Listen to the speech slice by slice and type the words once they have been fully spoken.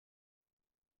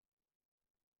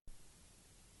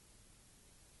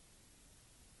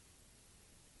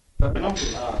That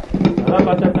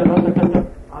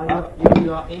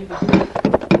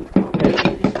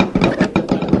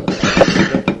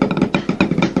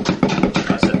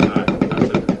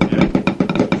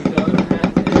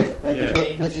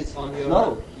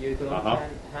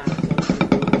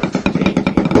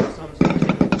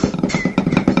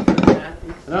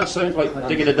sounds like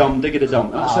diggity-dum,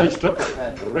 diggity-dum. That sounds triple.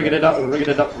 Rig-it-up,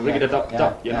 rig-it-up, rig-it-up,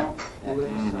 dup, you know?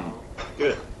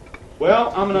 Good.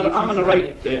 Well, I'm on the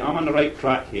right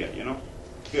track here, you know?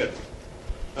 Good.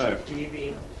 And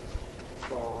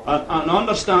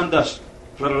understand this.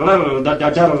 Now,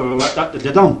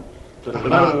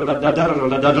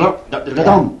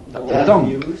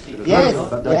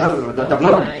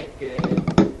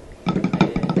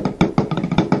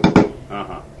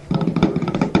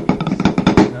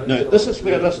 this is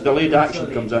where this delayed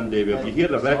action comes in, David. If you hear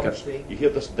the records, you hear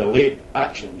this delayed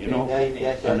action, you know?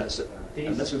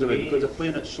 And this is the way, because they're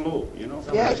playing it slow, you know?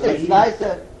 Yes, it's nice,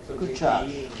 good charge.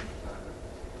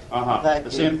 The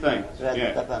same thing.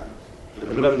 Yeah.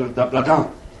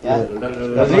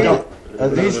 Are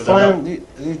these flam,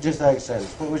 these just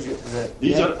accents? What was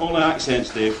These are only accents,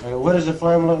 Dave. What does the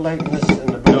flam look like in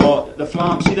the book? No, the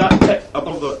flam, see that tick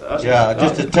above the...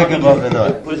 Just a tick above the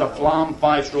note. It plays a flam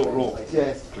 5-stroke roll.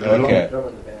 Yes. Okay.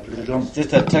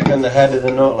 Just a tick on the head of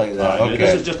the note like that. Okay.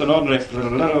 This is just an ordinary...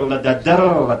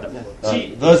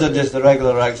 See, those are just the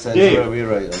regular accents where we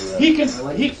write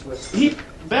them.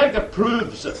 Berger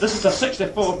proves that this is a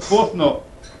 64th note.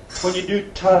 When you do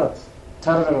tar,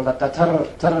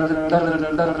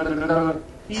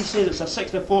 he says it's a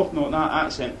 64th note in that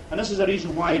accent, and this is the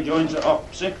reason why he joins it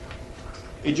up. See,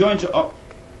 he joins it up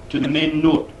to the main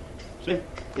note. See,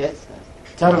 yes.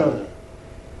 Tar,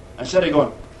 instead of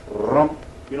going rump.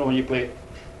 You know when you play,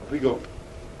 if we go,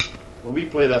 when we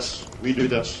play this, we do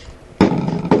this.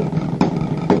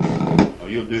 Or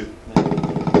you'll do.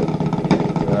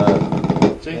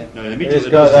 See? Now, it's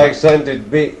got accented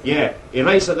beat. Yeah, he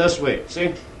writes it this way,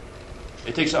 see?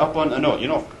 He takes it up on the note, you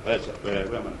know. Wait a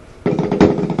minute.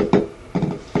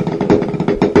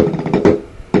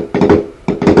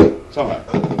 Somehow.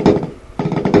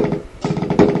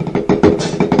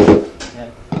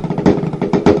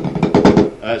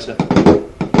 That's it.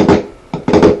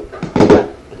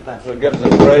 So it gives the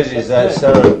phrases that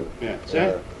sound. Yeah,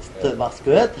 see? That's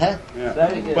good, huh? Yeah.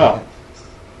 Very good. Well,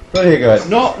 pretty good.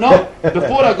 No,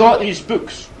 before I got these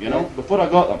books, you know, before I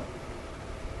got them,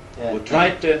 we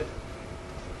tried to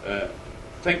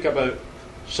think about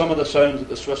some of the sounds that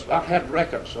the Swiss... I've heard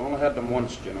records, I only heard them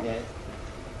once, you know. Yes.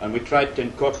 And we tried to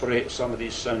incorporate some of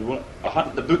these sounds. Well, I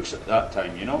hadn't the books at that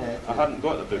time, you know. Yes. I hadn't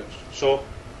got the books. So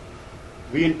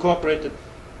we incorporated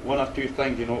one or two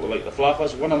things, you know, like the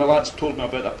flappers. One of the lads told me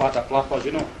about the pata flappers,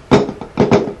 you know.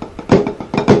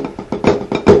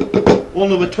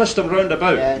 Only we twist them round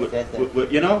about,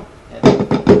 you know.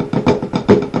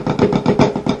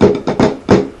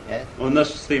 Yes. On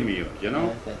this theme of yours, you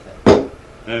know.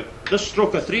 Now, this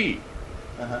stroke of 3,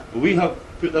 we have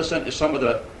put this into some of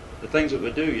the things that we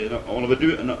do, you know. Only we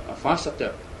do it in a faster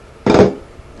tempo.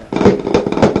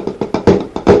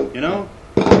 You know.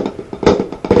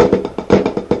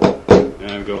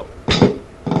 There we go.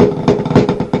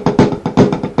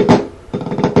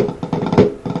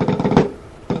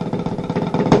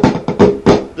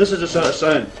 This is the sort of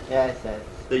sound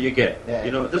that you get. Yes.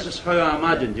 You know, this is how I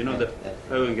imagined, you know,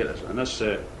 how we can get this. And this,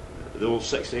 the old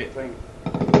 68 thing.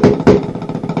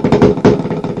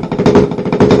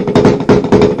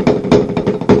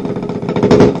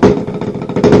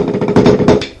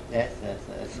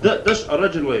 This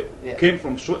originally came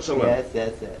from Switzerland,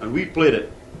 and we played it.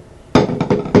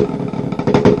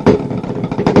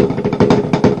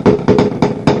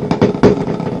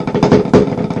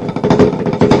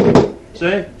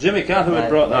 See, Jimmy Catherwood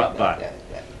brought that back.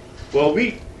 Well,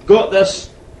 we got this,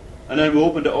 and then we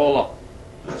opened it all up.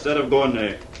 Instead of going,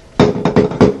 we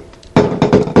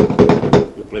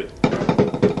played.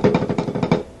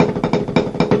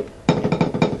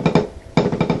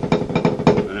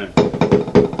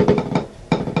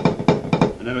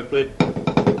 And then we played.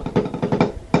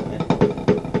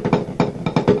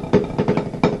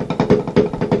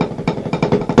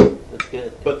 That's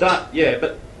good. But that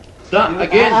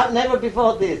again. I've never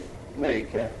before this,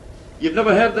 America. You've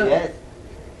never heard that?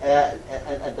 Yes.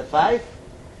 And the 5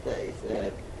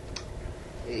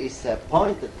 is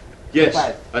pointed. Yes.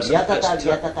 5.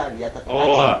 Yatata.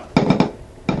 Oh,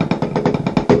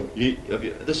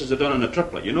 this is done on a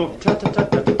triplet, you know.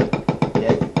 Ta-ta-ta-ta-ta.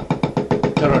 Yes.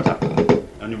 Ta-ra-ta.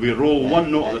 And we roll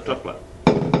one note of the triplet.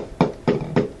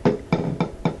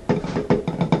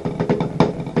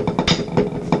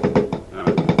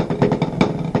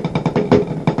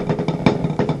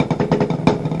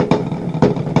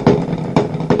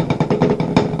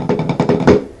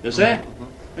 You see? And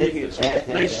you can get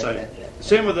some nice sound.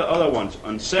 Same with the other ones.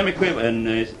 On semiquaver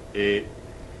in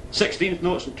 16th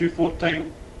notes and 2/4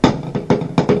 time.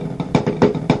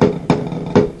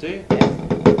 See?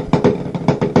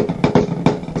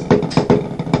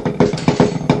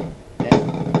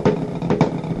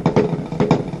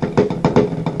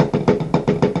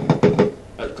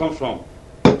 It comes from.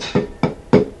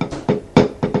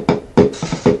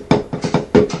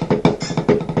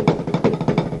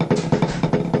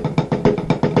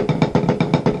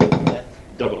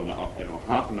 Doubling it up, you know,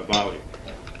 half in the value.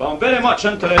 But I'm very much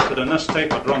interested in this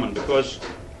type of drumming because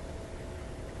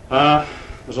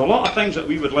there's a lot of things that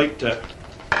we would like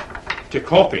to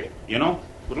copy, you know.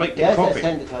 We'd like to copy.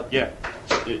 Yeah,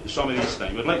 some of these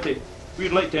things.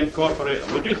 We'd like to incorporate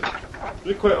them. We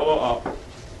do quite a lot of.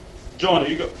 Johnny,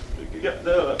 you get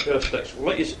that pair of sticks. We'll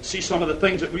let you see some of the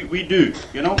things that we do,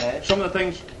 you know. Yes. Some of the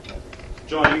things.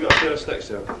 Johnny, you got a pair of sticks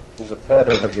there. There's a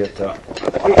pattern of guitar.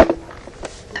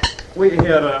 Wait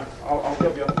here. I'll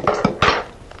give you.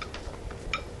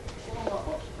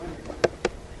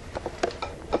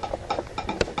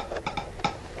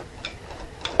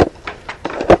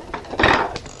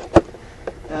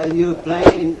 You play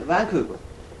in Vancouver?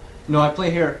 No, I play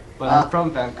here, but I'm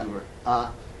from Vancouver.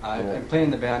 Yeah. I'm playing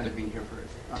in the band. I've been here for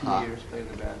 2 Uh-huh. years playing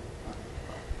in the band.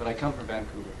 But I come from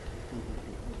Vancouver.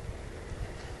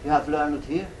 You have learned it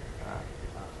here?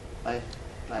 By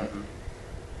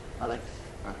Alex.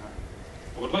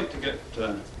 I would like to get.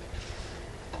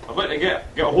 I'd like to get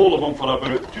a hold of them for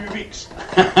about 2 weeks.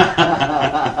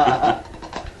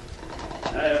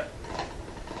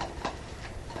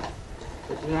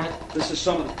 This is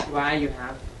some of the. Why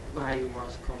you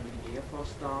was coming here for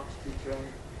start to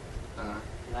drum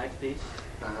like this?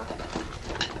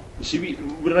 You see,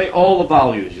 we write all the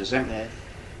values. You see. Yes.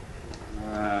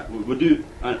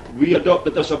 We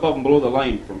adopted this above and below the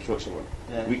line from Switzerland.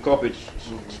 Yeah. We copied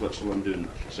Switzerland doing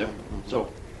this. You see.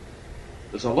 So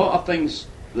there's a lot of things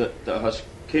that has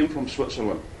came from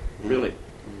Switzerland, really,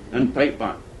 in pipe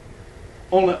band.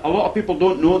 Only a lot of people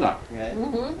don't know that. Yes.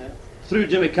 Through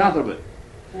Jimmy Catherwood,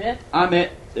 Yeah. I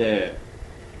met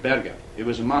Berger. He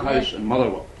was in my house in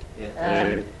Motherwell.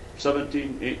 Yes.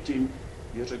 17, 18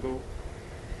 years ago,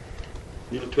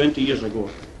 nearly 20 years ago.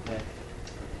 Yeah.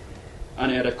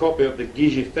 And I had a copy of the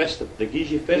Gigi Festival. The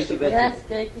Gigi Festival. Yes,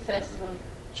 Gigi Festival.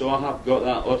 So I have got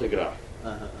that autograph.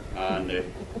 Uh-huh. And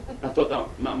I thought that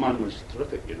man was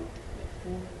terrific, you know.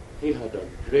 He had a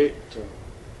great,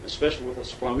 especially with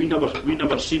this plan. We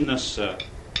never seen this,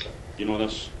 you know,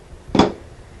 this.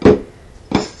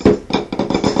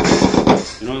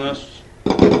 You know this?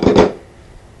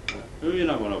 You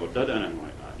never did anything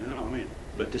like that, you know what I mean?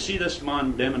 But to see this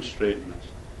man demonstrating this.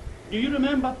 Do you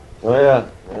remember? Oh yeah,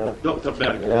 yeah. Dr.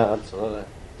 Berger? Yeah, absolutely.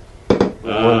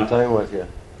 One time with you.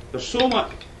 There's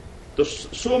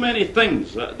so many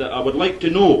things that I would like to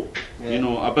know, you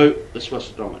know, about the Swiss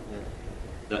drumming.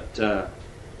 Yeah. That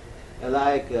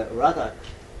Like Radak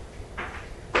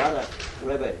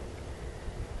Rebbe.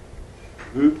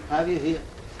 who? Have you here?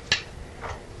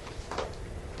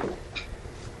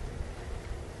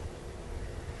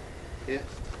 Here.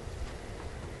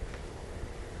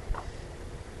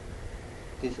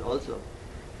 This also.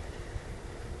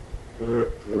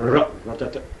 What's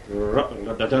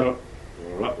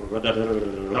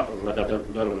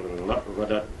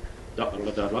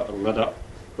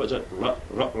it?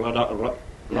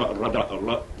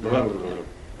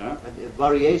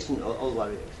 Variation or all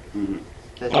variations.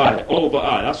 That's Aye, all but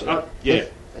aye. That's yeah.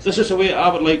 This is the way I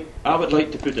would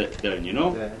like to put it down. You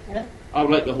know, Yeah. I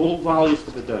would like the whole values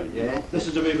to be down. You Yeah. know? This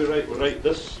is the way we write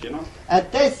this. You know. And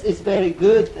this is very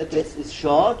good. This is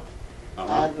short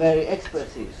Uh-huh. and very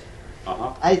expressive.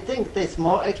 Uh-huh. I think this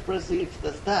more expressive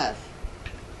than that.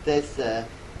 This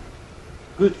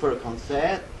good for a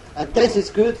concert, and this is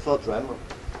good for drummer.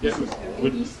 Yeah.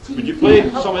 Would you play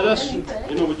some of this? You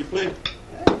know, would you play?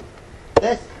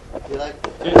 This, you like?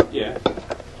 Yeah.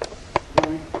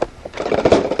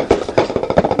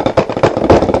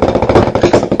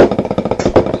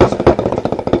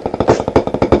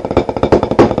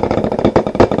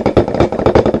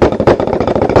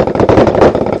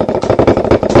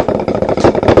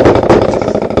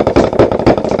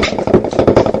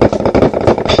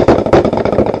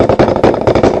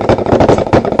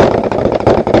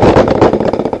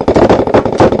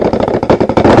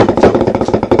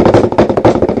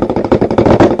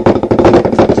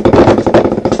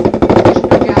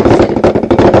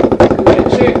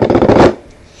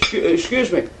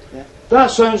 Excuse me. Yeah.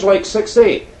 That sounds like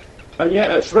 6/8, and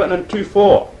yet it's written in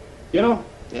 2/4. You know.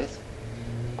 Yes.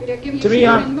 To me,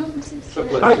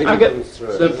 I get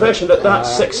the impression that that's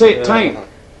 6/8 time.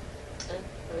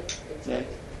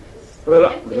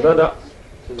 Now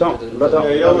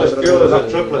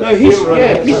he's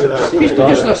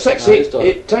using a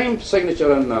 6/8 time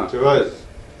signature in that. To us.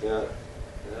 Yeah.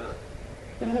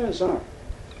 Yeah, how is that?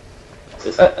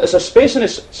 It's a spacing.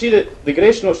 See the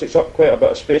grace notes takes up quite a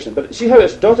bit of spacing, but see how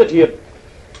it's dotted here.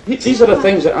 These are the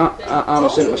things that I'm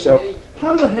saying to myself.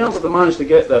 How the hell did they manage to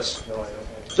get this?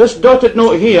 This dotted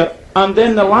note here, and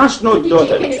then the last note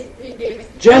dotted.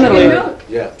 Generally,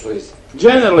 Yeah, please.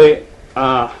 generally,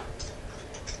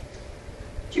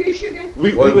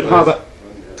 we would have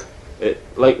it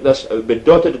like this. It would be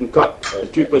dotted and cut in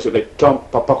two places. It would be tom,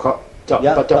 pop, pop, pop, top,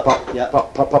 Yeah, pop, top, pop, yeah.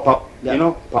 pop, pop, pop, pop. Yeah. You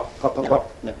know, pop, pop, pop,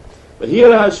 pop. Yeah. But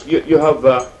here as you have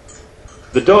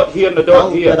the dot here and the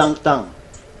dot here. Dang, dang.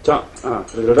 Ta- Yeah.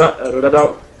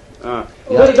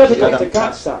 to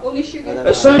catch that. Only sugar.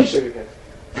 It sounds.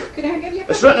 Could I give you a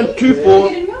It's written cup of 2/4.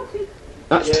 tea? Milk?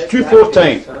 That's 2/4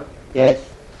 time, Yes.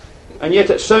 and yet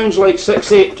it sounds like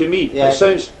 6/8 to me. Yeah. It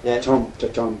sounds Yeah. tom ta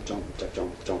tom tom ta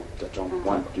tom tom ta tom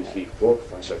 1 2 3 4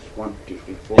 5 6 1 2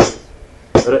 3 4.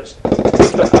 But it's.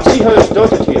 But see how it's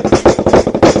dotted here.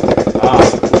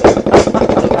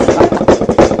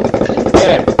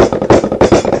 Yeah.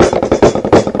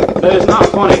 Now isn't that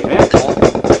funny, eh?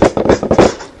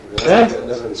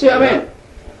 See what I mean?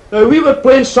 Now we were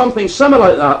playing something similar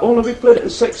like that, only we played it in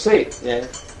 6/8. Yes.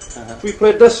 We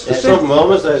played this the same. Something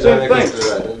almost like Same that.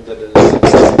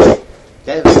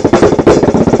 Yes.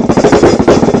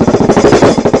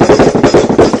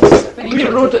 We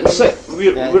wrote it in we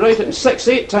write it in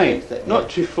 6/8 time, not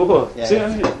 2/4. Yes. See what I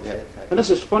mean? Yes. And this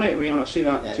is funny when I see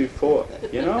that 2/4.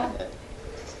 You know,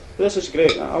 this is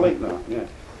great. I like that. Yeah.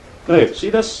 Now see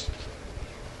this.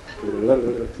 This What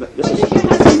is. does your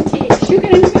husband take? Sugar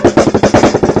and milk?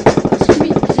 Excuse me,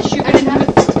 is it sugar and milk?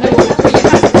 No, that's what you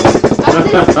have.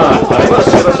 Let's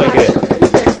see this again.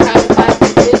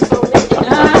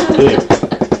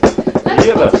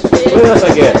 Hear this. Play this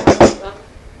again.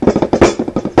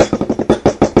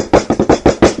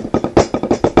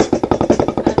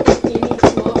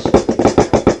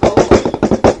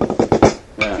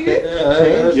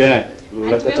 Yeah.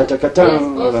 That's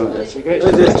a great.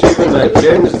 Is it cheaper than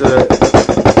James? Is there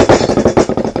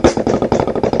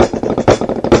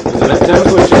a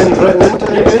tempo change written into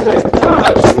the music?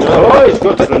 No, he's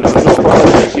got it written. There's no problem.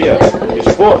 It's here.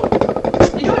 It's 4.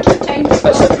 You don't have time to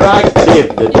It's a drag, Dave.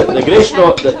 The grace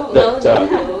note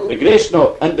the grace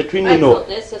note in between the note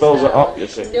fills it up. You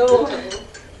see. No.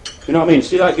 You know what I mean?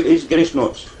 See that these grace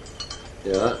notes.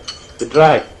 Yeah. The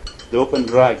drag, the open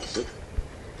drag. See?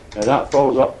 Now that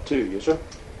falls up too. You see?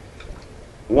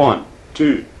 1,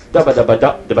 2, dabba dabba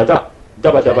da dabba da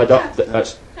dabba dabba da.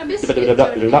 That's. Now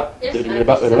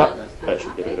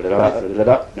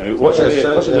watch the way.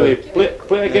 Listen to the way.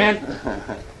 Play again.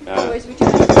 Boys, would you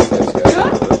like? No?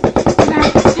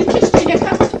 I'm interested in a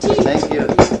cup of tea. Thank you.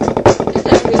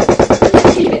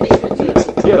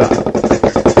 Hear that?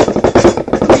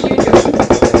 What are you doing?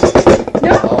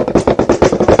 No?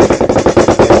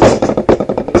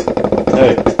 Now,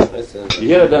 you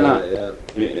hear the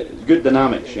Yeah. good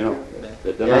dynamics, you know. The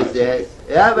Yes, dynamics. yes.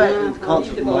 Yeah, but it counts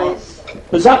more.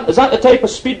 Is that the type of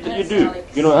speed that you do?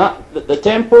 You know that the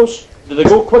tempos? Do they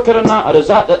go quicker than that, or is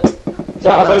that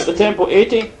about the tempo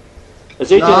 80?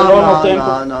 Is 80 the normal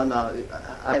tempo? No.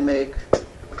 I make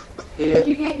Did here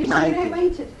you get your sugar 90,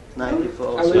 weighted?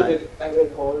 94. I will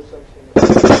hold something.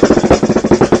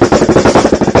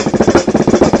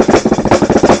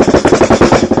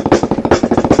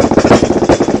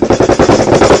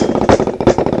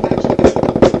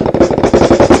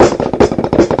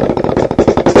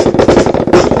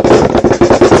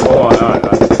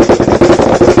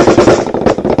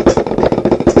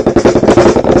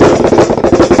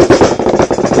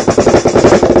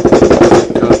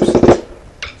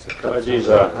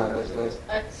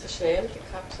 That's a shame, the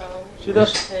cap's on. See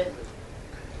this?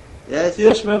 Yes. See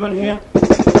this movement here?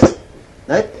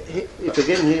 That, you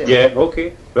begin here. Yeah,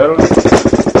 okay. Well,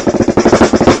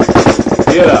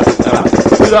 hear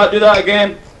that? Do that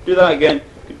again. Do that again.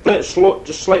 Play it slow,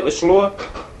 just slightly slower.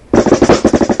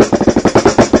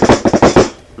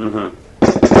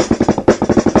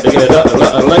 Dig it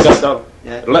up, leg up down.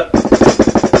 Yeah.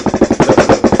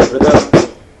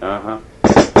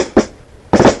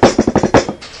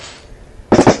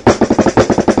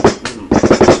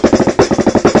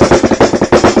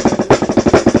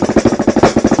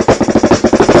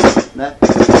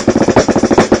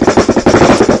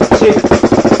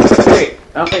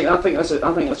 I think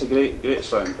that's a great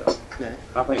sound. Yeah.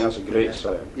 I think that's a great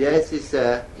sound. Yes, it's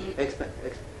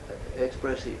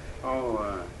expressive.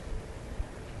 Oh.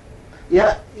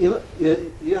 Yeah, you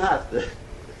have the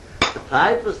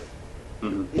pipes.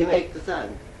 Mhm. You make the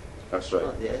sound. That's right.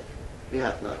 Oh, yes. We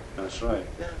have not. That's right.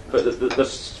 Yeah. But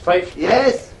there's five.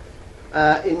 Yes.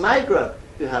 In my group,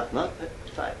 we have not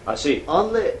five. I see.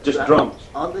 Only Just drums.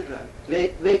 Only drums.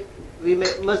 We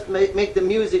must make the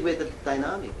music with the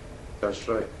dynamic. That's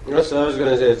right. That's what I was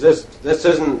going to say. This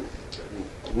isn't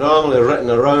normally written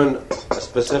around a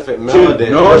specific melody.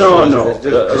 No. It's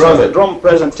just The drum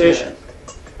presentation.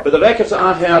 But the records that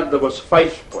I heard, there was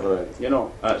five playing. Right. You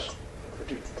know, that's.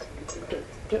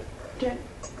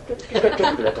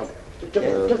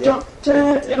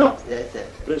 You know,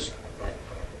 Yes.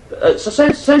 it's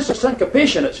a sense of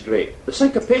syncopation. It's great. The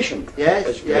syncopation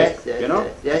is great. You know.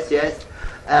 Yes.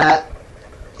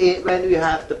 When we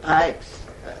have the pipes,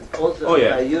 also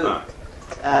by you,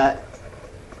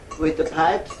 with the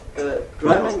pipes,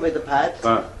 drumming with the pipes,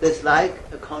 it's like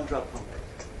a contrapunct.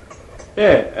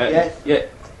 Yeah.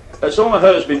 It's only how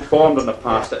it's been formed in the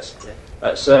past. It's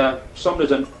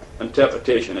somebody's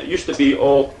interpretation. It used to be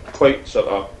all quite sort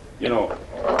of, you know,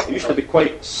 it used to be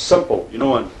quite simple, you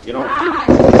know, and you know.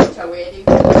 It's a wedding.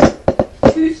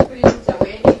 2 spoons a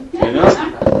wedding. You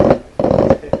know.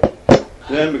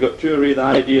 Then we got two real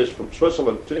ideas from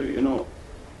Switzerland too, you know.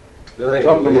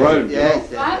 Turn them around.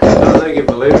 Yes. I don't think you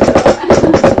believe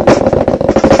it.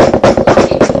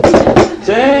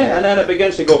 And then it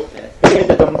begins to go.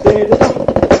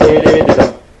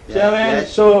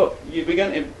 So you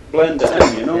begin to blend it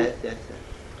in, you know. Yes.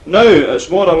 Now it's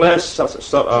more or less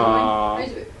sort of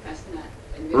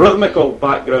rhythmical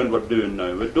background we're doing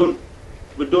now. We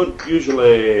don't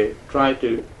usually try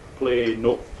to play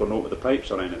note for note with the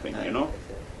pipes or anything, you know.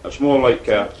 It's more like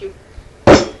you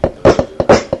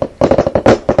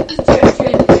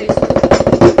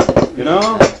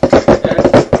know.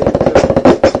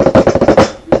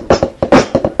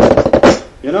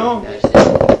 You know.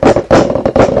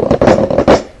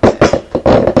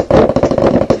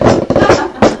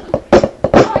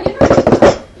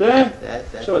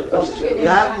 So you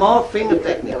have more finger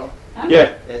technique.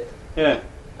 Yeah.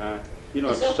 You know,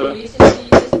 It's it's, so easy to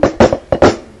use, isn't it?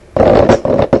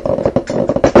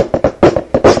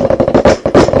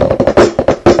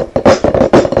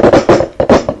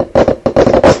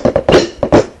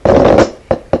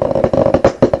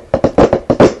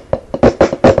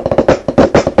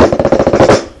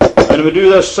 and we do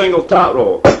this single tap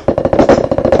roll.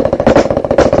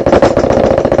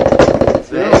 It's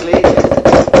very clean.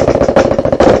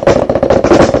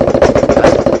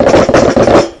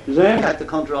 Is that? You have to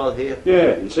control here.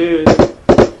 Yeah, you see.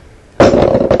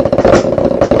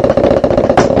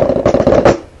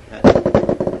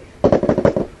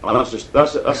 Well,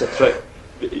 that's a trick.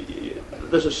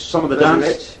 This is some of the Very dance.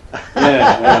 rich.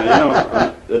 Yeah, you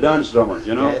know, the dance drummers,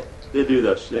 you know, Yeah. they do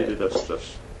this. They do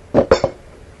this.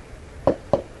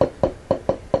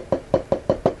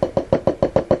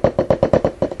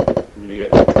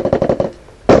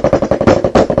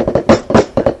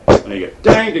 And you get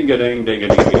ding ding ding ding ding ding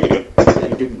ding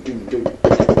ding ding ding.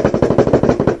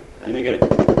 And you get it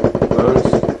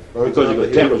because you got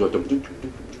tempos of dum.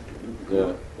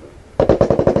 Yeah.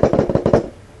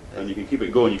 And you can keep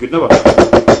it going. You could never.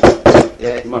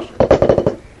 Yes. You must.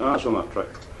 Oh, that's on that track.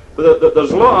 But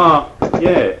there's a lot of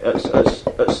it's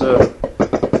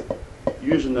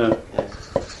using the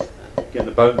getting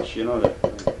the bounce, you know, that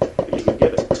you can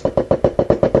get it.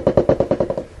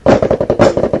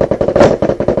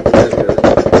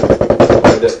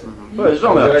 Well, it's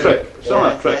only a trick. It's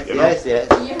only a trick, you know. Yes. You have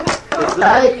coffee. It's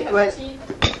like You have when tea.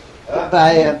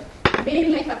 by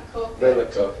Maybe have coffee.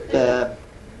 the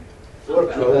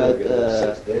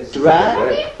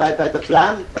drum by the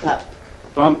flam tap.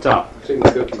 Thumb tap.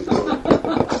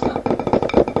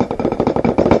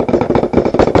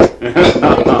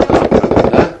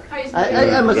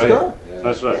 I must Right. go.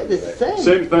 That's right. It's the same.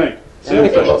 Same thing.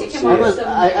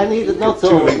 Yeah. I needed not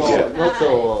so 2 weeks, yeah. not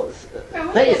so Well,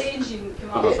 we're pace. arranging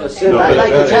Uh-huh. tomorrow. I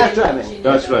like the jazz drumming.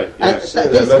 That's right. And Yes.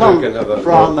 this maybe comes we can have a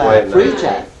from play free now.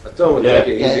 jazz. I don't want to Yeah. make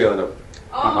it easy on them.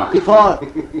 Oh, Before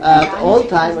old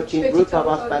time Jim Rupa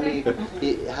was by me,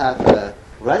 he have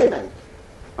relevant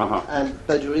and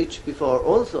but you reach before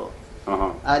also,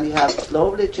 and you have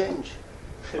slowly changed.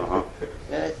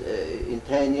 Yes, in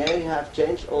 10 years you have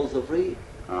changed also free,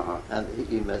 and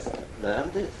you must learn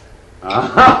this.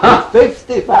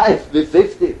 55 with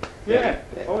 50. Yeah.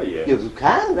 Oh yeah. You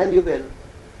can when you will.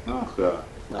 Oh,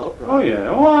 No problem. oh yeah.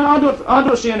 Well, I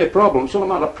don't see any problem. It's all a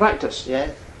matter of practice. Yes.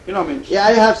 You know what I mean? Yeah,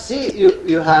 I have seen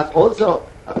you have also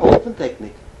an open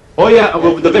technique. Oh yeah,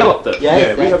 we've developed it. Yes,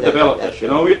 Yeah, we yes, have yes, developed yes. this. You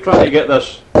know, we're trying to get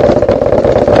this.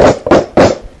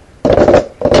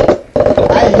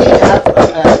 I here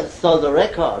have sold a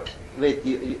record with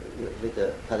you, with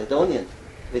the Caledonians,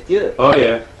 with you. Oh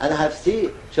yeah. And I have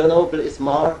seen Chernobyl is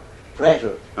more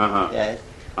pressure. Uh-huh. Yes.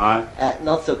 Aye.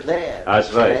 Not so clear.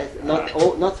 That's right. Yes.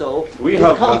 Not so open. We It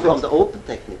have, comes from the open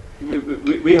technique.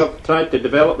 We have tried to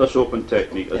develop this open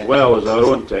technique as Yeah. well as our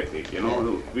own technique, you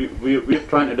know. We're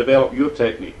trying to develop your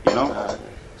technique, you know,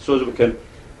 so that we can,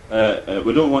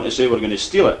 we don't want to say we're going to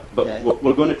steal it, but Yeah.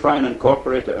 we're going to try and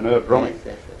incorporate it in our drumming.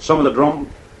 Yes, yes. Some of the drum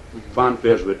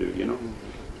fanfares we do, you know.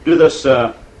 Do this,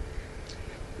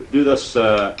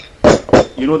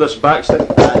 you know this back step?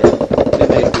 We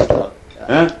make this one.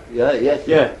 Huh? Yeah, yes.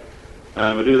 Yeah.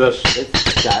 And we do this,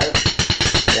 It's sharp.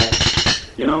 Yeah.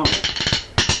 you know.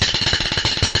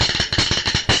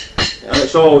 And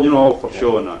it's all, you know, all for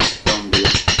show and that. Down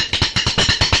there.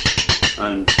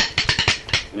 And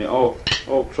you know,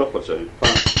 all triplets out.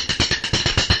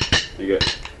 You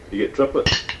get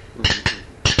triplets.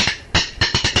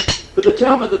 But they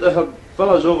tell me that they have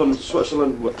fellas over in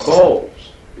Switzerland with balls.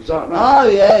 Is that right? Oh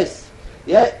yes.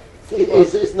 Yeah.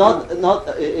 It's not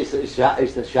it's a show.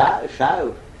 It's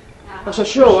a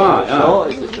show, aye. No,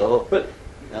 it's a show. But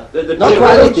Yeah. the No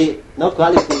quality. No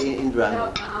quality in No,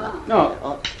 drumming. No,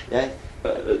 Oh, yes.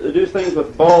 they do things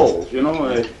with balls, you know.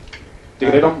 To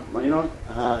get them, you know.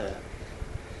 Yeah.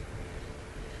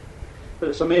 But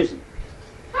it's amazing.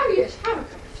 Have you have a cup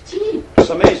of tea? It's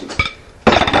amazing.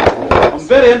 I'm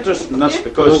very interested in this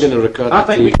because I'm going to record I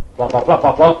think the we blah blah blah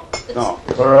blah blah. No,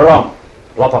 rum.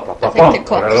 Blah blah blah blah I think the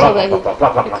blah. cops are ready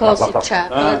because the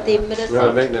chap at the minute.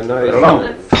 We're making a noise. Rum.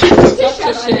 Such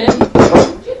a shame.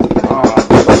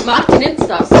 Martin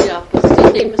Instas, ja, das ist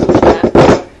die Ding, so schwer.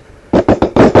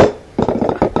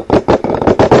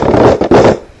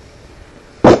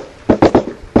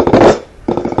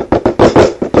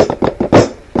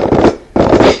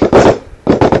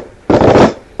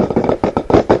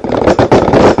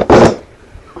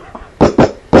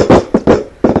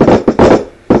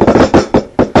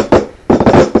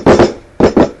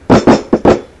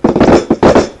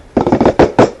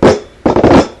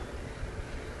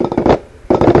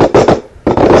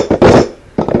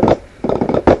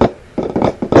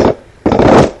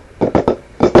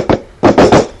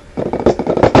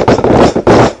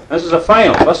 This is a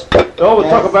final. They always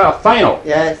talk about a final.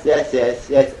 Yes.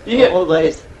 Yeah.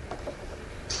 Always.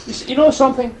 You know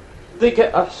something? They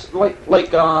get us like what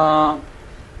do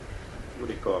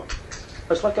you call it?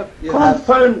 It's like a You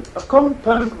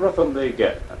compound rhythm they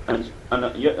get, and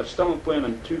yet they're still playing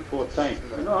in 2/4 time.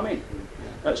 You know what I mean?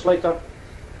 It's like a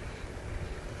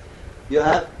You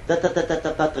have da da da da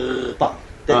da da da bum.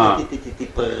 Ah.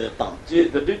 Bum. they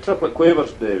do triplet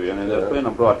quavers, Davey, and they're playing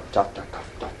abroad.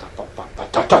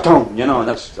 You know, and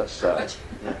that's It's like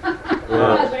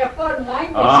a foreign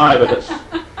language. aye, but it's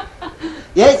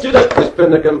Yes. do that. It's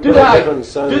been a Do completely that. different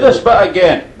sound. Do this bit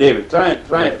again, David. Try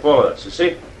and follow this. You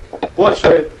see, watch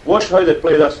how they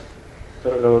play this.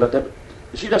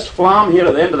 You see this flam here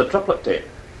at the end of the triplet tape.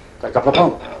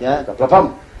 Yeah.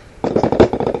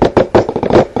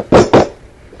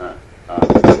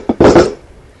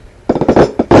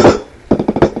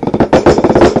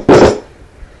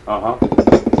 Uh-huh.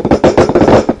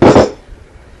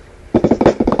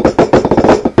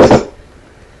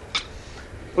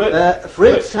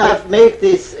 Fritz have made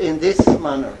this in this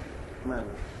manner.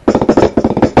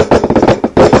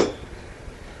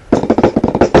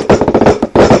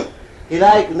 He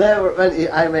like never when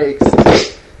I make.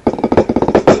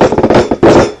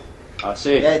 I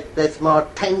see. That's more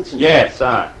tension. Yes,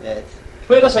 aye. Yes.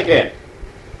 Play this again.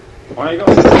 There you go.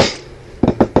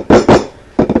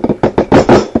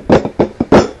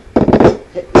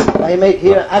 I make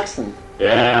here accent.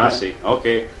 Yeah, I see.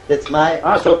 Okay. That's my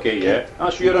That's okay, yeah.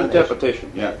 That's your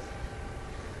interpretation, yeah.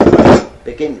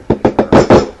 beginning.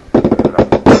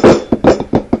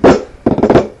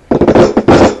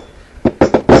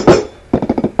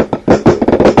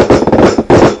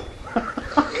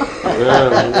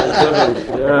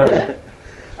 Yeah.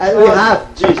 And we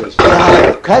have Jesus.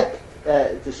 cut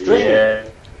the string. Yeah.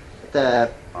 The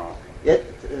Oh. yeah,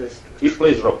 He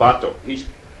plays rubato. He's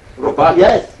rubato.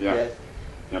 yes, Yeah. yes.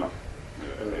 You know.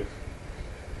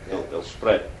 They'll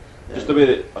spread. Just the way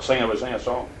that a singer would sing a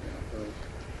song.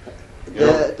 You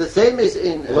know? The same is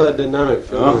in A lot of dynamic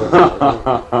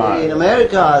feeling. in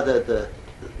America. The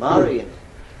marine,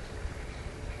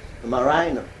 the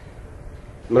mariner.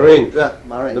 Marine. Yeah,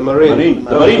 marine. The Marine.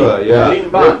 The Marine. Yeah. Marine They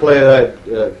band. play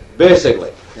that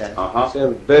basically. Yeah. Uh-huh.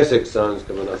 Same basic sounds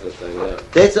coming off the thing, yeah.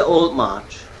 That's an old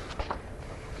march.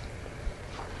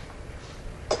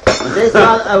 This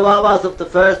one was of the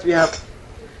first we have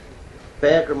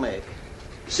Berger make.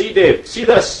 See, Dave. See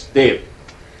this, Dave.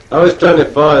 I was trying to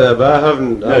follow that, but I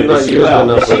haven't. Now, I've you not see used that?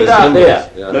 enough You of see the that symbols. there?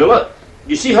 Yeah. Now look.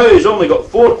 You see how he's only got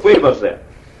 4 quavers there.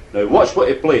 Now watch what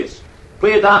he plays.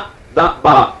 Play that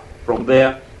bar. from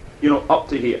there, up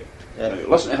to here. Yes. Now,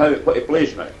 listen to what he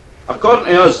plays now. According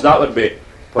to us, that would be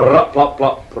plop, plop,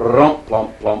 plop, plump,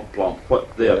 plump, plump, plump.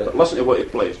 What there? Yeah. But listen to what he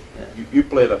plays. You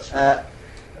play this.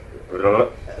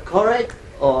 Correct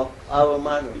or our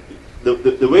manner?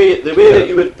 The way that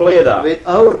you would play that. With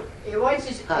our He wants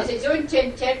his own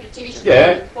interpretation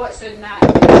Yeah. of what's in that.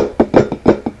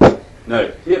 Now,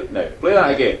 play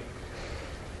that again.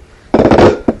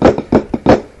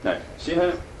 Now, see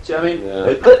what I mean?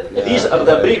 Yeah. These are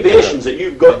the abbreviations that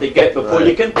you've got to get before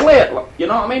you can play it. You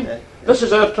know what I mean? Yes. This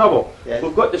is our trouble. Yes.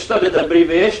 We've got to study the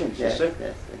abbreviations, yes, you see.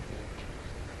 yes,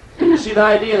 You see the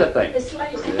idea of the thing? It's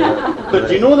like But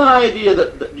do you know the idea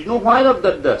do you know why they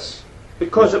did this?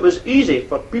 Because it was easy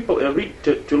for people to read,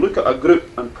 to look at a group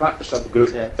and practice a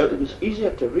group. Yes. It was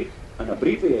easier to read and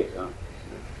abbreviate that.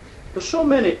 There's so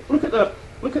many. Look at the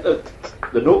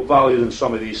note values in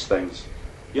some of these things.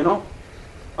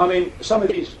 I mean, some of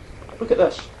these. Look at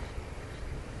this.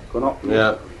 Going up.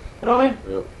 Yeah. You know what I mean?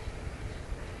 Yeah.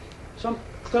 Some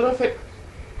terrific.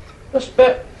 This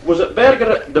bit, was it Berger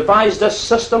that devised this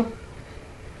system?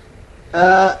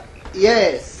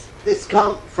 Yes, this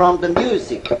comes from the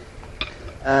music.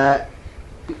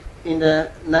 In the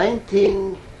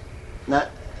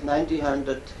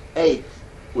 1908,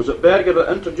 Was it Berger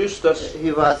that introduced this?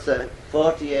 he was a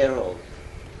 40-year-old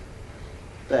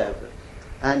Berger,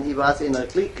 and he was in a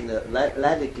clique, in a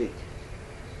laddie clique.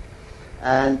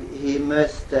 And he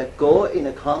must go in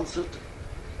a concert.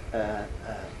 A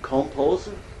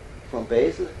composer from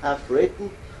Basel have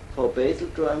written for Basel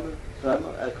drummer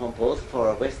a composer for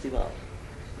a festival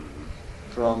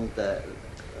from the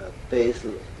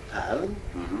Basel town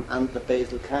and the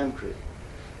Basel country.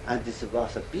 And this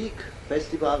was a big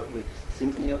festival with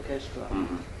symphony orchestra,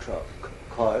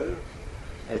 choir,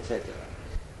 etc.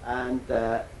 And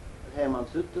Hermann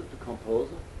Sutter, the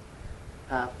composer,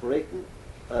 have written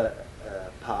a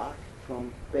part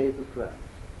from Basel drum.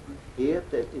 Here,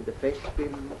 in the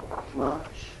Festspiel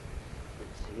March,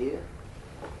 it's here.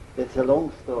 It's a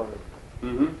long story.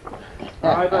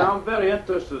 I'm very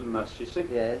interested in this, you see.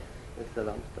 Yes, it's a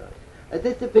long story.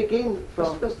 This to begin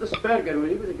from. This Berger,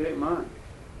 he was a great man.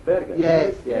 Berger, Yes, he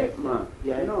was a great yes, man.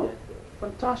 yes, yes.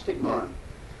 Fantastic man.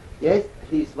 Yes,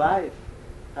 his wife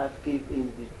have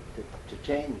given him the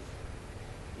chance.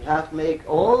 He have make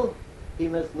all. He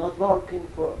was not working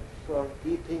for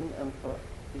eating and for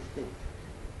these things.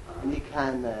 And he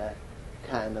can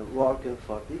working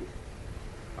for this.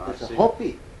 It's a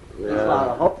hobby. Yeah. It was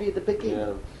a hobby at the beginning.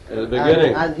 Yeah. At the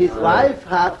beginning. And his wife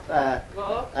have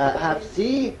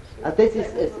seen. This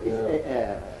is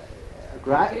a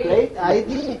great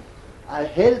idea. I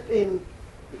help him.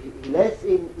 Let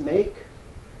him make.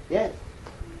 Yes,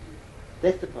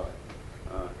 that's the point.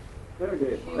 Very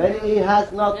good. When he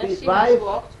has not Yes, his she wife, has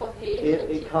walked for him, he and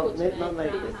she can't could not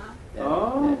make like this. Yeah,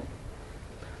 Oh. yeah.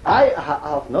 I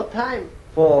have no time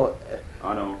for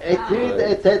I know. etude,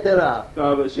 etc.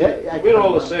 No, but see, Yeah, we're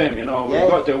all the same, We've Yes.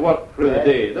 got to work through the Yes,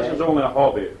 day. This yes. is only a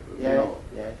hobby, Yes,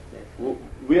 yes, yes.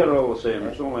 We're all the same.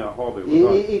 It's only a hobby.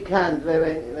 He can,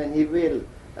 when he will,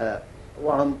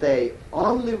 one day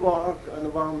only work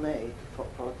on one night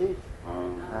for this.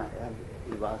 And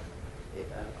he was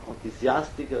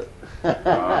enthusiastic.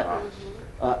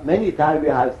 Many times we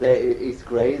have said he's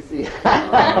crazy.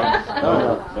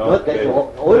 no, not that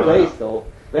always though.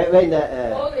 When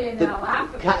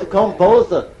the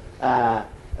composer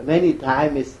many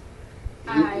times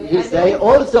he say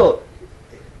also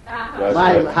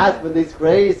my husband is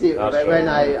crazy when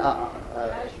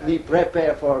we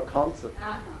prepare for a concert.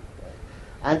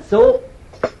 And so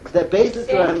the basis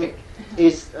drum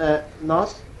is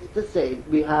not the same.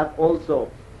 We have also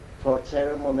for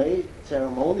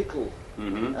ceremonical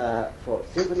for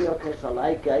symphony orchestra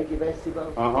like Geige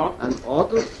Festival and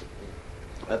others.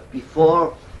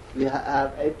 Before we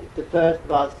have the first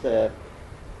was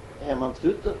Hermann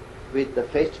Sutter with the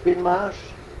Festspielmarsch.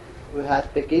 We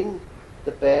have begin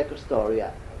the Berger story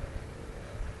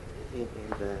in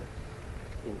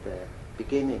the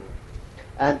beginning.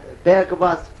 And Berger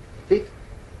was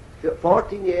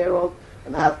 14-year-old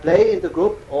and have played in the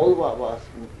group. All was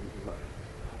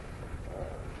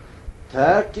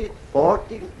 30,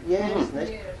 40 years.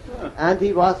 And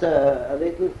he was a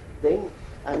little thing.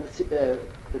 And the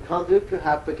conductor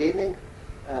have beginning.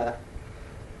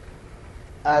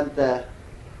 And the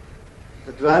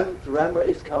drummer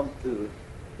is come too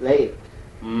late.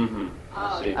 And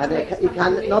he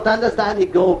can not understand. He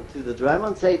go to the drummer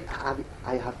and say,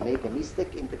 I have made a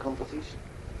mistake in the composition.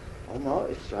 Oh no,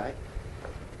 it's right.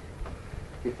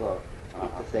 Before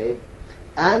the same.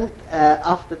 And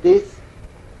after this,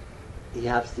 he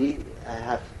have seen I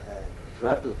have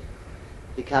trouble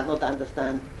he cannot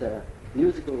understand the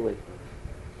musical rhythm,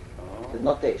 the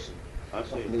notation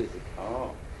of music.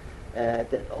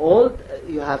 The old,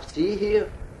 you have see here,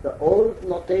 the old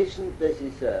notation, this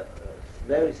is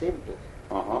very simple.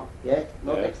 Yes,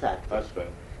 not exact. That's right.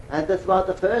 And this was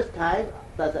the first time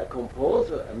that a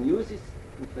composer, a music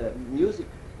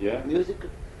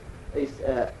is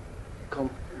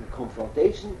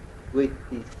confrontation with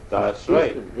this That's system.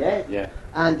 right. Yes. Yeah.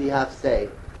 And he have say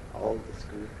all the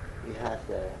school. He has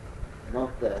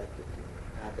not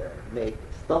make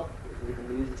stop with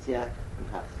the musician and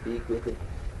have speak with it.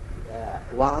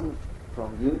 One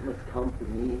from you must come to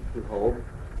me to home.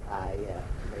 I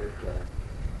make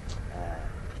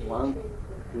one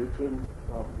teaching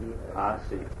from the I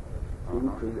see.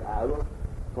 2-3 hours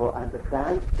for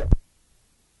understand.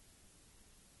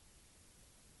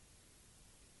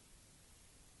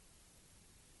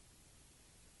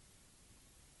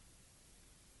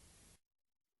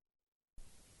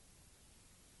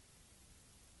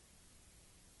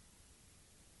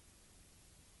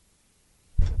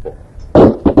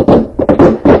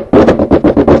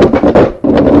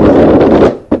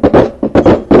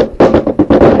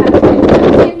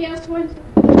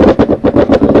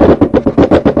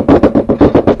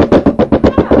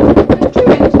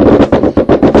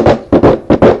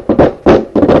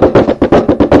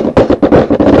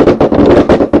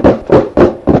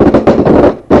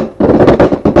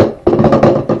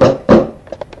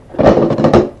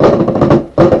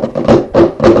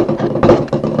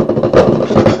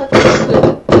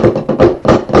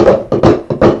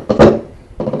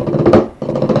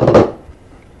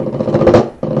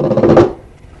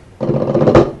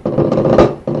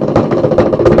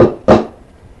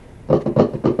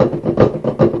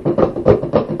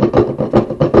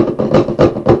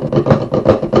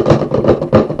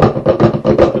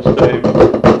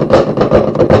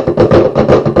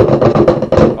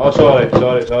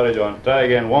 Sorry, John. Try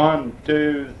again. 1,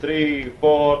 2, 3,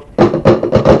 4.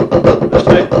 This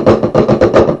way.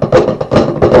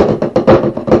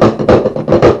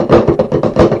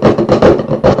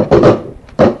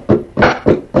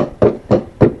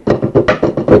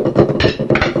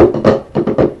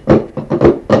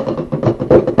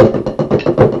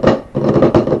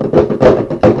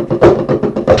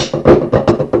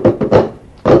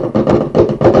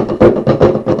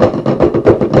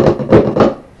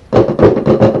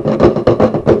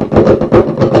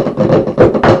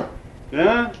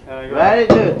 Very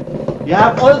good. You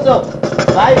have also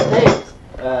 5 tapes.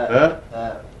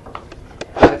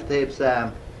 5 tapes.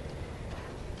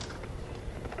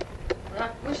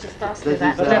 Moest je straks Dit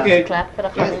is, dat klappen,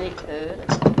 dat gaan we niet horen.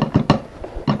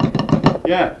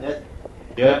 Yeah. Yes.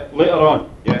 Yeah. Later on.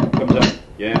 Yeah. Comes up.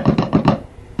 Yeah.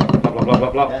 Blah blah blah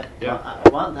blah blah. Yeah.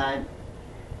 One time.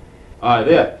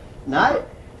 There. No.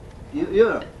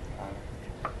 You.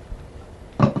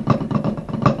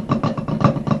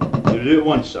 We do it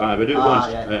once. We do it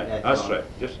once. Yeah, that's right.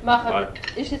 Just. Maar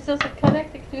is het zoals een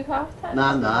connected to halftime?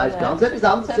 No, het is ganz etwas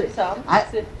anderes. Het is iets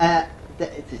anders.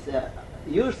 It is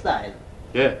your style.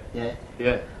 Yeah. Yeah.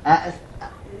 Yeah.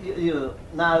 You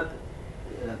now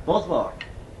Bosworth.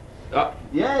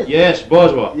 Yes. Yes,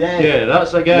 Boswell. Yes. Yeah,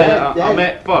 that's the guy Yes, that I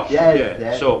met first. Yes, yeah.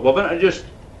 yes. So we're going to just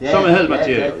some of his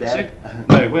material. You see?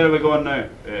 Now, where are we going now?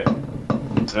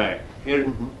 Right. Here,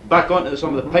 back onto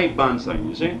some of the pipe band thing.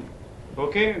 You see?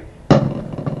 Okay.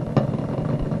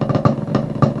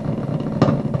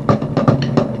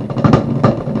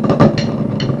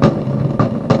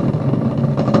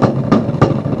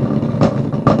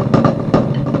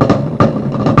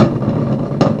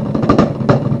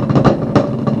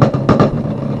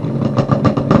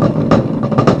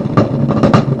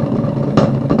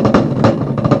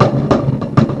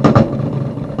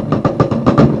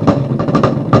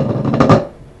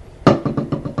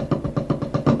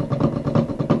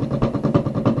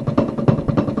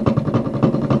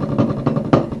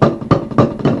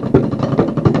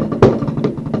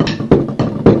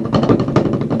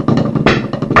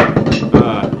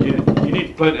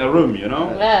 Plenty of room, you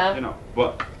know. Yeah. You know.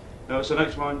 But what's the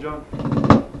next one, John?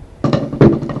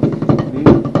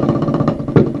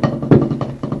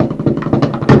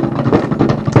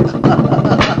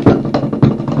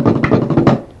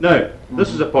 Now, this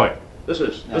is a point. This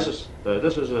is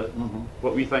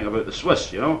what we think about the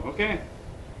Swiss, you know. Okay.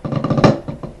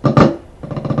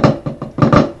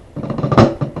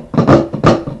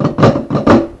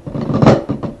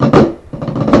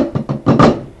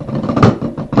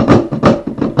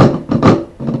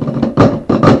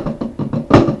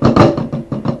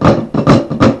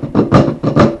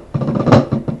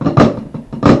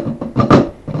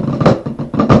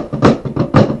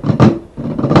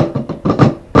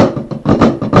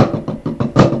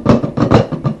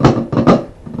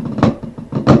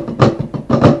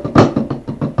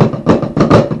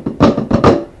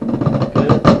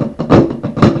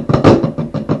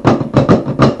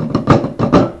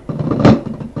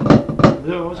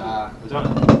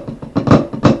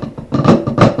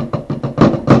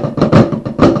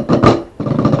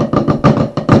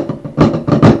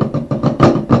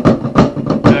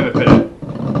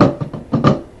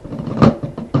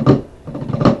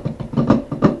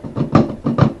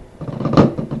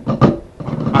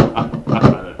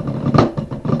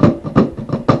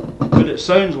 but it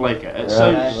sounds like it. It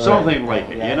sounds something like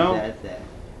it, you know?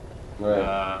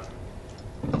 Right.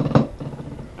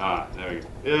 There we go.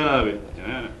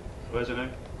 Yeah, where's it now?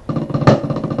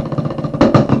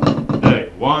 There,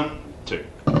 1, 2.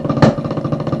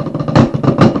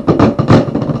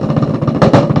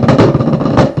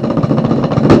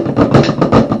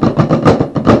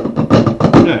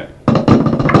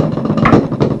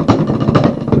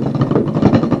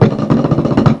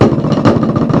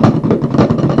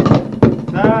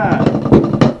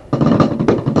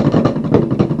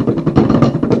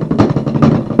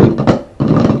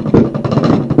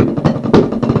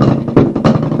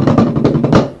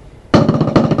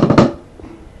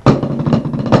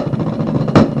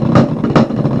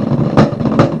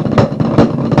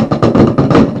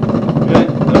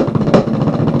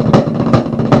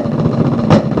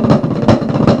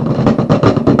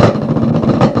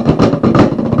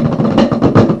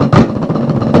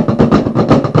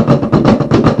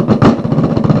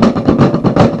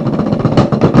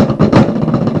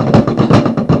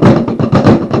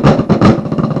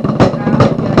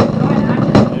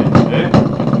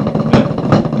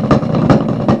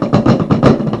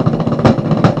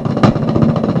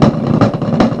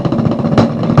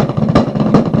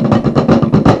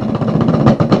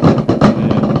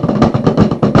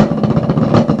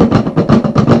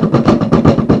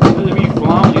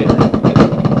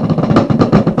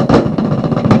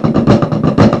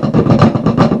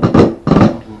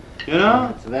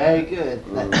 Now. Very good.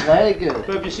 That's very good.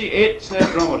 So if you see 8 snare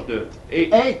drummers do it.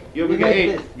 8. 8. You will get 8.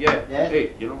 this. Yeah, Yes.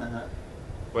 8, you know.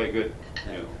 Quite good.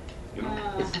 You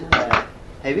know. It's,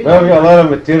 heavy. Well, we got a lot of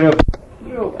material.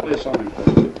 We'll play something.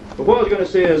 But what I was going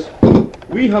to say is,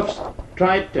 we have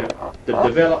tried to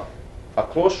develop a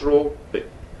close roll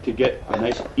to get a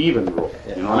nice even roll.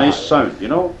 You know, a nice sound, you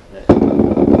know.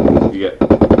 You get.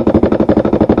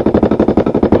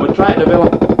 And we try to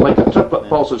develop like a triplet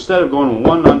pulse. Instead of going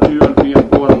 1 and 2 and 3 and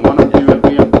 4 and 1 and 2 and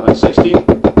 3 and 16,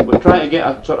 we try to get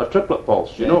a sort of triplet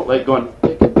pulse, you know, like going.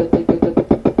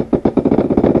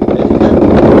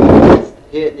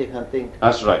 Here you can think.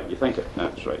 That's right, you think it.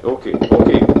 That's right. Okay,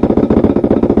 okay.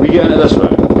 We get into this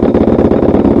round.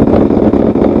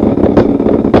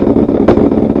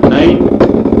 9,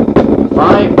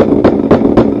 5,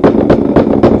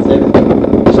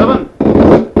 7.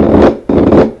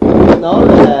 No,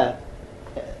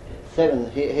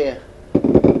 7 here.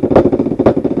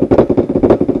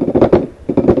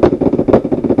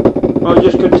 Oh,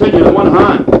 just continue in one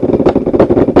hand.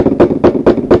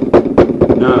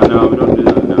 No, we don't do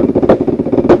that, no.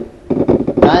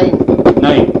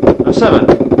 9. 7.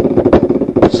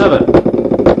 7.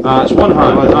 It's one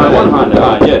hand. One hand.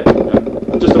 Yeah.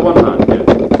 Just a one hand, yeah.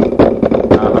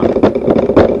 11.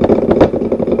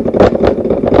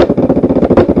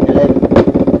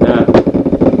 Yeah.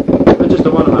 Just a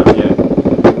one hand, yeah.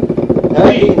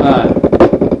 13.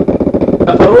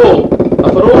 If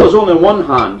a roll is only one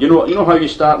hand, you know how you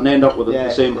start and end up with the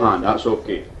same hand, that's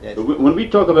okay. Yes. But when we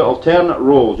talk about alternate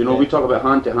rolls, you know, we Yes. talk about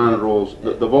hand-to-hand rolls,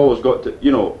 Yes. they've always got to,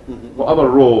 you know, whatever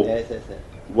roll, Yes.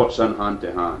 what's in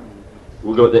hand-to-hand.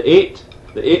 We've got the 8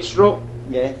 stroke,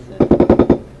 Yes.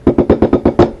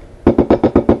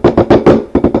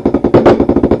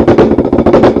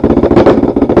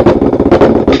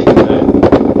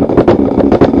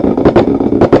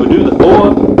 we do the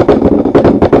 4,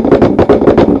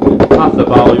 half the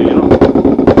value, you know.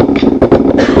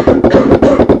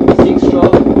 6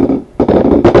 stroke.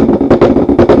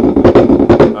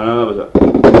 I know that was it.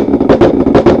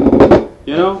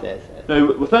 You know? Yes. Now,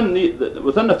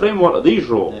 within the framework of these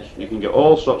rolls, Yes. you can get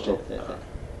all sorts of. Yes.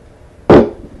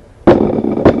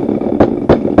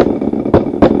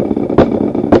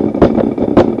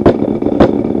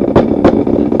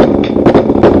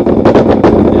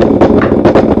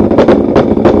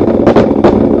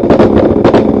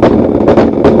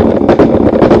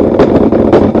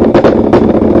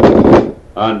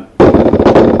 And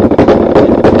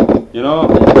you know,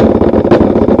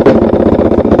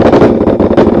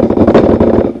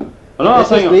 another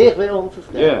thing.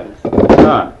 Yeah.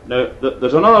 Now,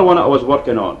 there's another one that I was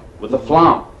working on with the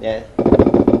flam. Yes.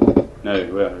 Now,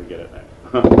 where do we get it now?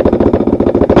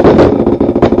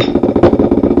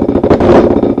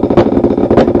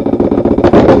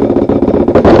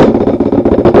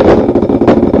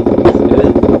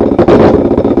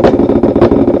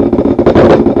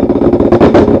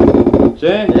 See?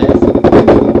 Yes.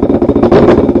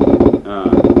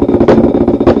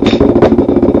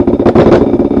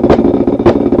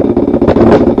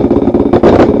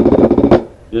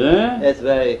 Yeah? That's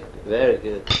very, very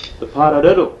good. The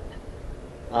paradiddle.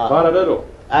 Paradiddle.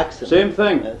 Accent. Same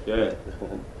thing. Yes. Yeah.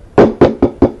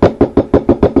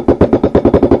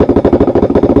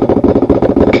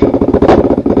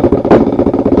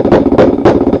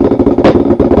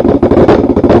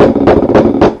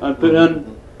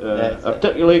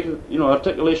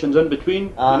 articulations in between,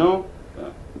 you know.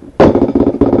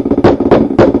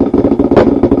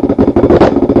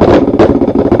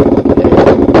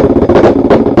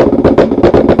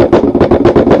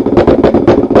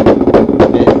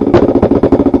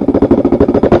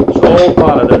 It's all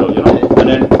paradiddle, you know, and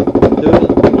then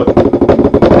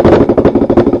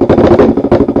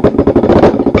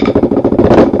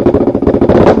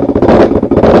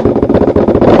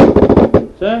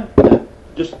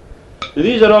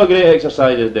these are all great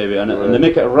exercises, David, and they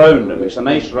make it round. It makes a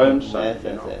nice round sound.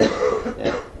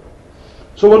 Yes.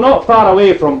 So we're not far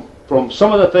away from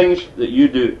some of the things that you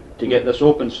do to get this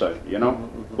open sound. You know,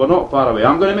 we're not far away.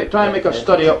 I'm going to try and make a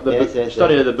study up the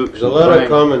study of the books. There's a lot of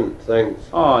common things.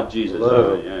 Oh Jesus,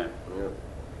 yeah.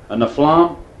 And the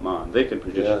flam, man, they can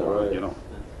produce it, right. You know.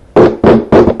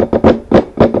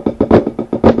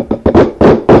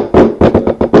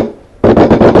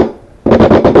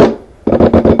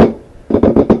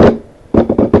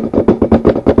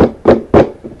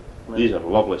 These are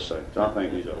lovely sounds. I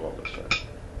think these are lovely sounds.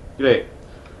 Great.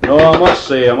 No, I must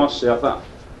say,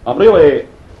 I'm really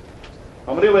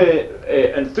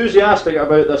enthusiastic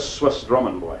about this Swiss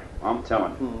drumming, boy. I'm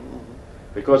telling you,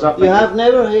 because I think you have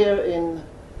never here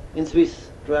in Swiss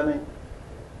drumming.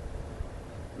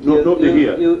 Nobody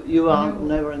here. You are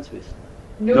never in Swiss.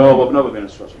 No, we've never been in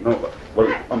Switzerland. No, but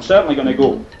I'm certainly going to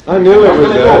go. I knew it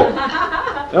was there.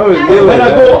 When I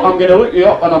go, I'm going to look you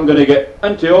up and I'm going to get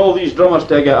into all these drummers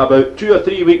to get about 2 or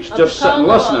 3 weeks just sitting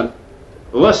listening.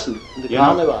 Listen. The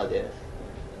carnival, yes.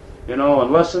 You know,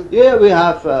 and listen. Yeah, we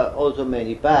have also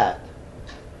many bad.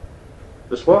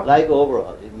 This what? Like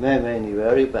overall, many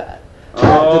very bad.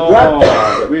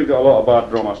 Oh, we've got a lot of bad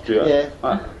drummers too. Yeah.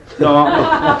 No,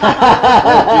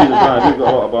 Jesus Christ, we've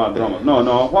got a lot of bad drummers.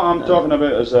 No, what I'm talking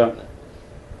about is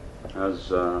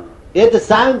yeah, the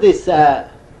sound is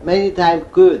many times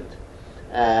good.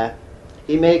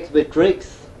 He makes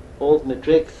matrix, old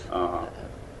matrix.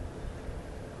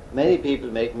 Many people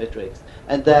make matrix,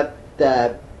 and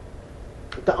the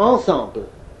ensemble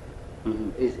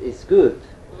is good.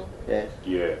 Yes.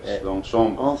 Yes, the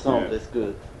ensemble. Ensemble is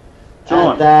good.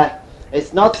 John. And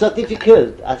it's not so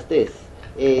difficult as this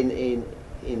in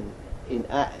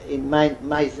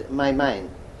my mind.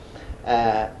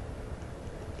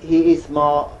 He is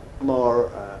more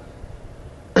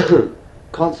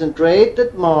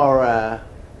concentrated, more.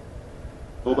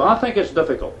 Well, but I think it's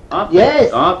difficult.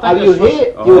 Yes. I think you it's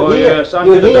hear? yes, I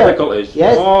hear the difficulties.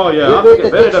 Yes. Oh yeah, I think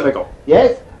it's very difficult.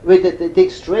 Yes, with the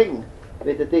thick string,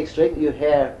 you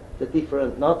hear the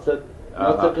different, not so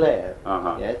clear.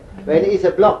 Yes. When it's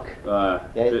a block.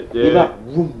 Yes.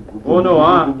 Oh no,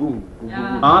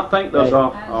 I think there's a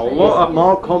lot of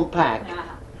more compact.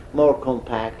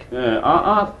 Yeah,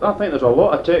 I think there's a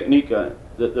lot of technique.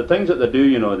 The things that they do,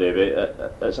 you know, David,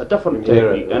 it's a different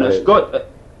technique, and it's got.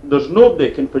 There's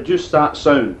nobody can produce that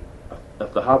sound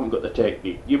if they haven't got the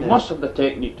technique. You must have the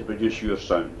technique to produce your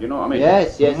sound. You know what I mean?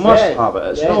 Yes. You must have it.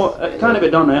 It's it can't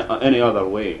be done any other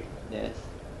way. Yes.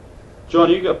 John,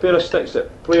 you got a pair of sticks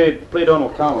that play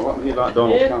Donald Campbell. Let me hear that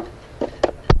Donald Campbell.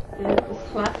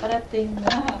 It's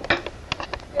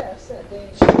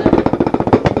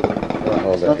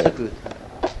not so good.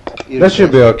 This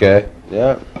should be okay.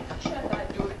 Yeah.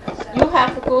 You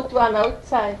have to go to an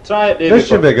outside. Try it, David. This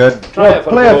should be good. Try it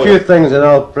for play a volume. few things and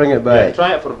I'll bring it back. Yeah,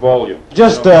 try it for volume.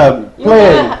 Just play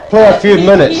a few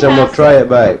minutes and we'll try it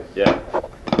back. Yeah.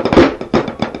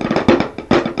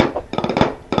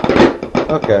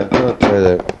 Okay, I'll try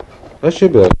that. That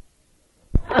should be okay.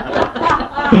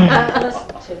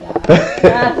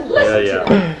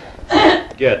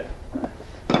 Yeah. Good.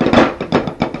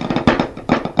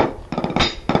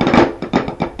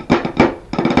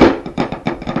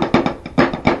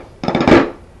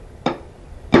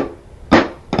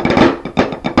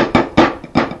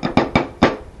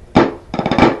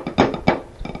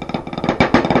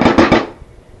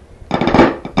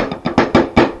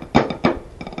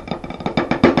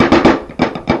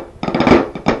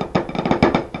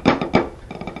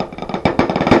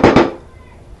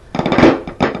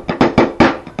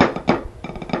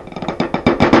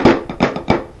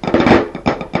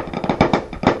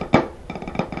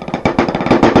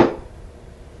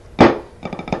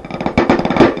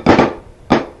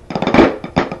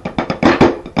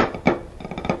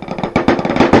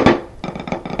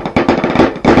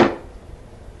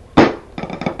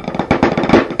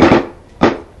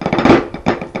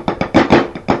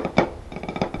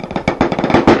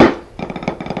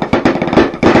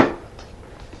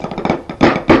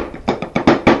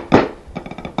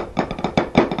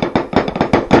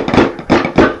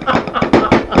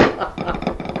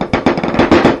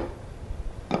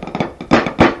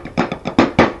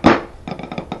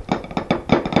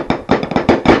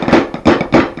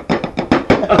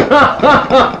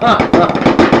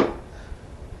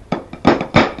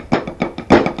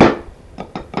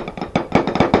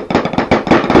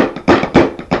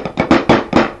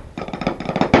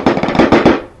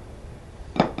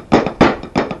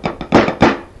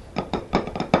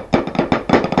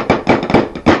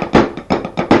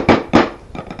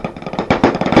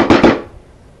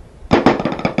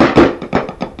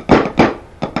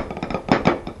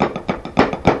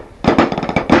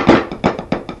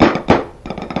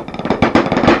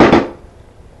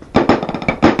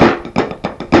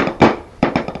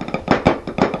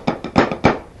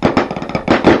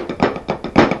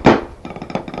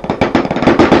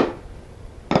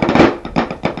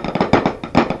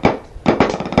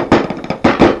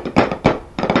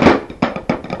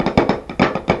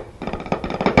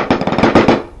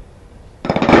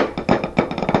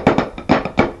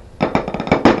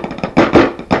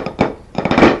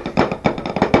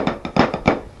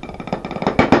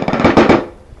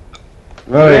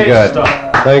 Very Great good.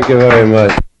 stuff. Thank you very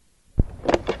much.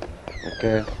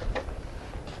 Okay.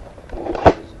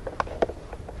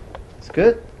 It's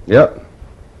good. Yep.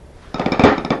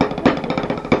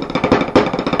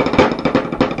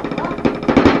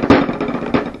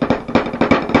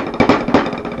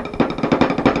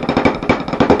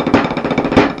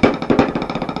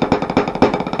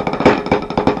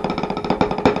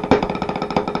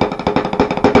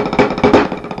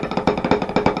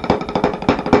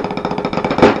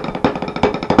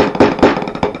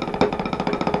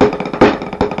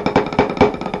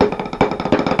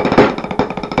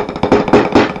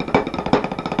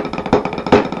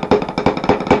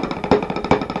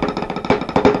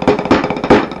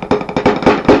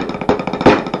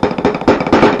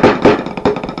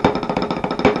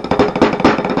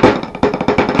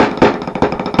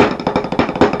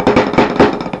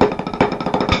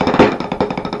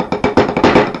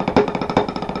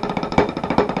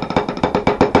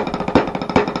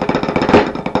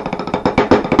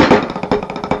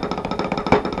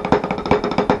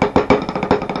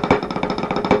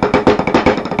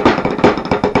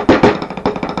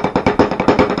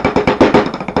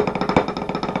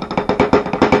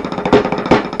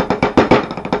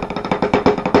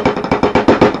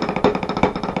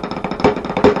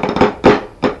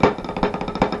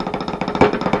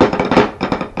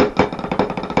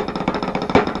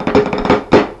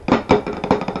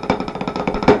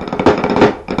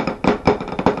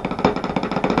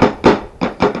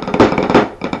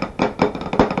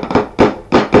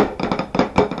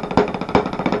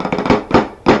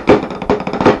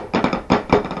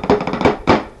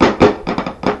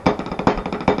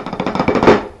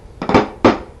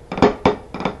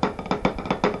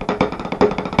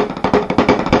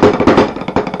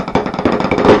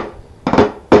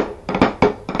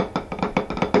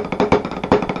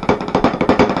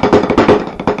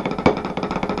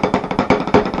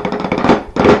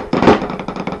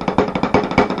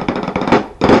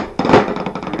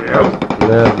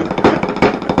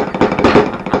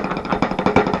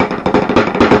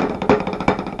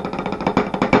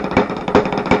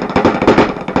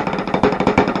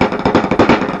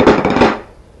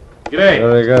 Great.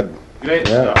 Very good. Great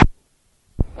Yeah. stuff.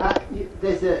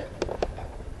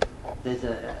 There's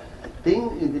a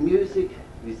thing in the music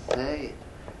we say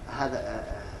had a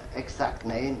exact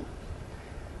name.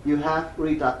 You have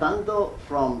rigatando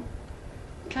from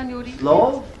Can you read?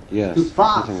 slow Yes. to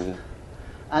fast, I think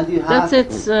and you have That's it.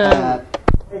 etude,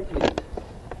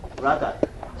 ragat.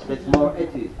 That's more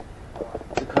etude.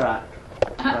 The correct.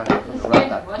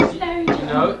 Ragat.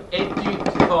 No,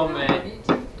 etude from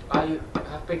I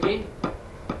have begin.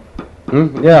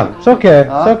 Yeah, it's okay.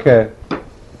 Huh? It's okay.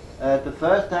 The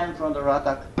first time from the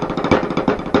ragat.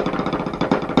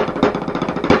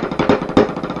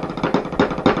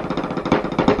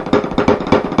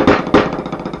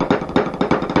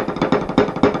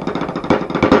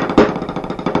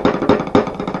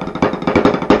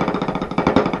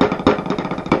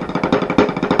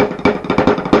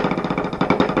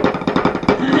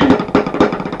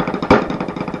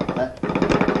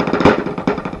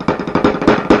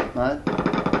 Right?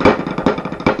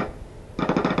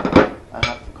 I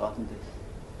have forgotten this.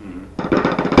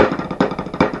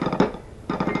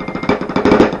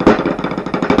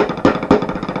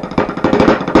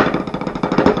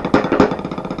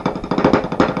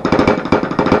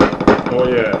 Oh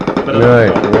yeah.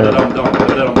 Right,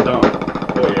 Ba-da-dum-dum.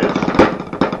 Oh yes.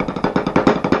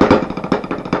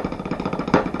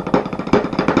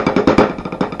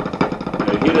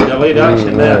 Now you hear the delayed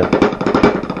action there.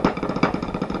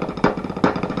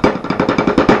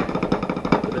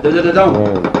 Da-da-da-dum.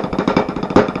 Right.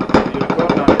 You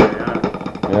record that there,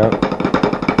 yeah. Yeah.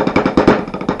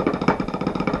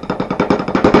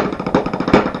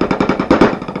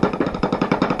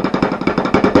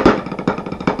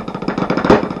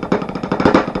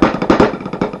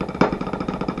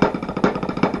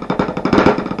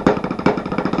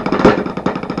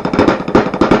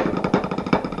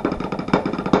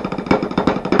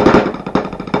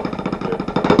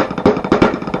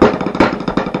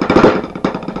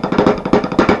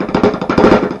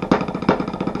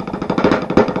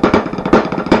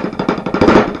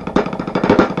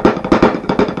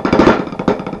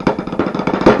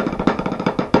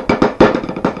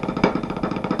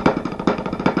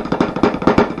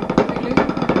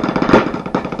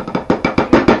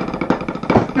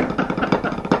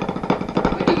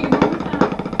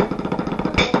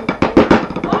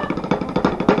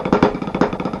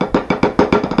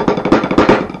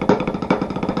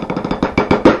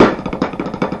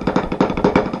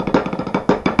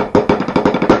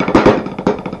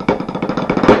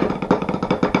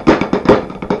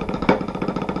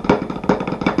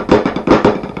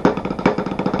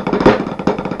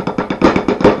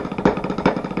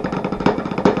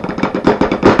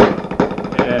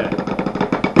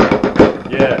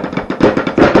 Yeah.